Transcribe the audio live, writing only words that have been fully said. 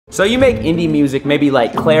So you make indie music, maybe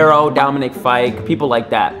like Clairo, Dominic Fike, people like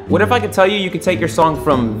that. What if I could tell you you could take your song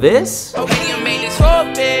from this? I really need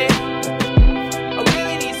someone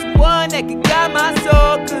that can guide my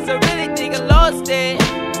soul, cause I really think I lost it.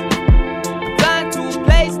 I'm flying to a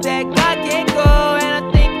place that I can't go, and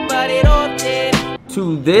I think about it often.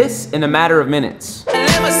 To this in a matter of minutes. I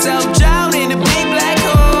let myself drown in a big black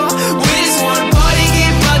hole. We just wanna party,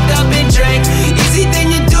 get fucked up and drink. Easy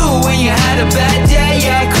thing you do when you had a bad day.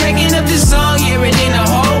 Yeah, cranking up this song, hearing in the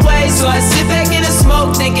hallway. So I sit back in the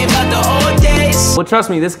smoke, thinking about the old days. Well, trust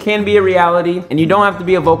me, this can be a reality, and you don't have to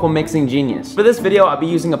be a vocal mixing genius. For this video, I'll be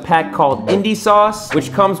using a pack called Indie Sauce,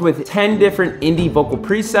 which comes with 10 different indie vocal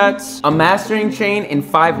presets, a mastering chain, and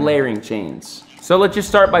 5 layering chains. So let's just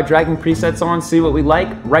start by dragging presets on, see what we like.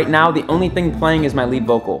 Right now, the only thing playing is my lead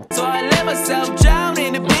vocal. So I let myself drown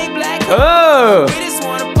in a big black hole. Oh! We just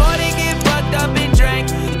wanna party, get fucked up and drink.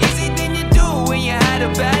 Easy thing you do when you had a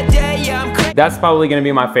bad day. Yeah, I'm crazy. That's probably gonna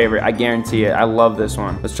be my favorite, I guarantee it. I love this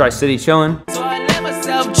one. Let's try City Chillin'. So I let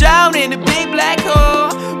myself drown in a big black hole.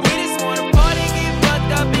 We just wanna party, get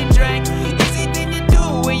fucked up and drink. Easy thing you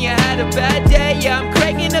do when you had a bad day. Yeah, I'm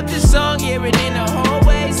cranking up this song, hearing in the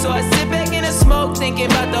hallway. So I sit back in the smoke, thinking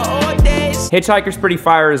about the old days. Hitchhiker's pretty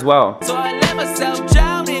fire as well. So I let myself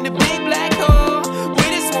drown in a big black hole. We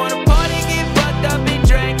just wanna party, get fucked up and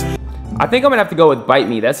drink. I think I'm gonna have to go with Bite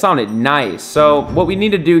Me. That sounded nice. So what we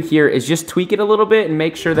need to do here is just tweak it a little bit and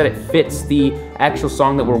make sure that it fits the actual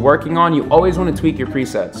song that we're working on. You always wanna tweak your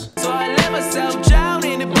presets. So I let myself drown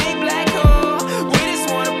in a big black hole. We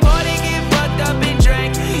just wanna party, get fucked up and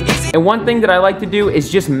drink. Easy. And one thing that I like to do is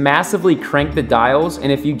just massively crank the dials, and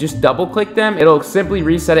if you just double click them, it'll simply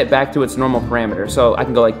reset it back to its normal parameter. So I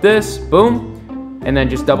can go like this, boom, and then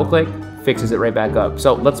just double click, fixes it right back up.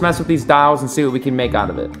 So let's mess with these dials and see what we can make out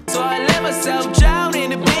of it. So I let myself drown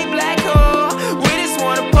in a big black hole. We just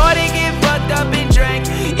wanna party, get fucked up and drink.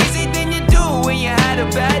 Easy thing you do when you had a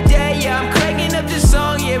bad day. Yeah, I'm cranking up this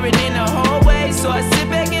song, hearing in the hallway. So I sit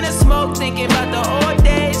back in the smoke, thinking about the old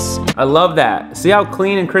days. I love that. See how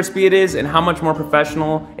clean and crispy it is and how much more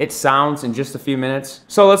professional it sounds in just a few minutes?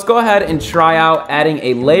 So let's go ahead and try out adding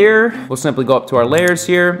a layer. We'll simply go up to our layers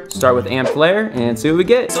here, start with amped layer, and see what we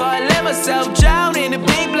get. So I let myself drown in a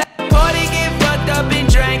big black party, get fucked up and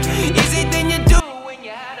drink. Easy thing you do when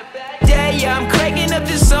you had a bad day. Yeah, I'm cranking up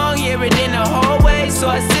this song, hearing in the hallway. So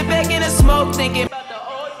I sit back in the smoke, thinking about the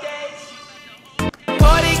old days.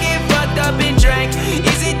 Party, get fucked up and drink.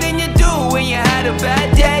 Easy thing you do when you had a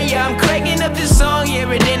bad day. Yeah, I'm cranking up this song,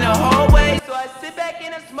 hearing in the hallway. So I sit back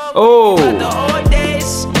in the smoke, thinking about the old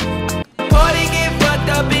days. Party, get fucked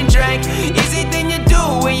up and drink. Easy thing you do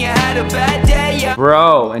when you had a bad day. Yeah.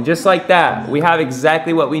 Bro, and just like that, we have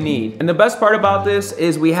exactly what we need. And the best part about this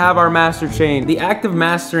is we have our master chain. The act of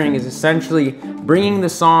mastering is essentially bringing the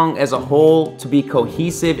song as a whole to be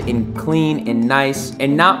cohesive and clean and nice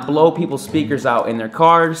and not blow people's speakers out in their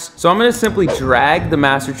cars. So I'm gonna simply drag the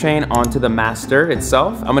master chain onto the master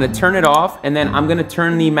itself. I'm gonna turn it off, and then I'm gonna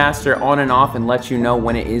turn the master on and off and let you know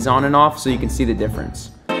when it is on and off so you can see the difference.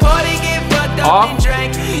 Party, get fucked up Off. and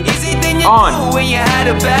drink. Easy thing you On. do when you had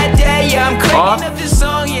a bad day. Yeah, I'm cranking Off. up this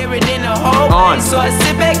song, hearing in the hallway. On. So I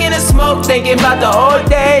sit back in the smoke, thinking about the old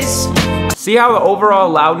days. See how the overall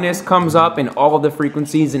loudness comes up in all of the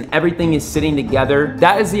frequencies and everything is sitting together?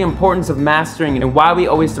 That is the importance of mastering and why we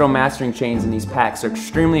always throw mastering chains in these packs. They're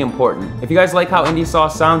extremely important. If you guys like how Indie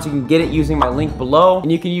Sauce sounds, you can get it using my link below,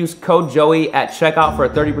 and you can use code Joey at checkout for a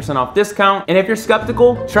 30% off discount. And if you're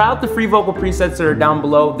skeptical, try out the free vocal presets that are down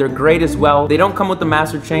below. They're great as well. They don't come with the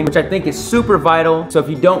master chain, which I think is super vital. So if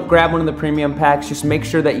you don't grab one of the premium packs, just make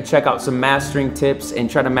sure that you check out some mastering tips and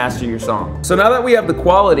try to master your song. So now that we have the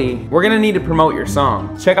quality, we're gonna need to promote your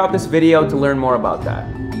song. Check out this video to learn more about that.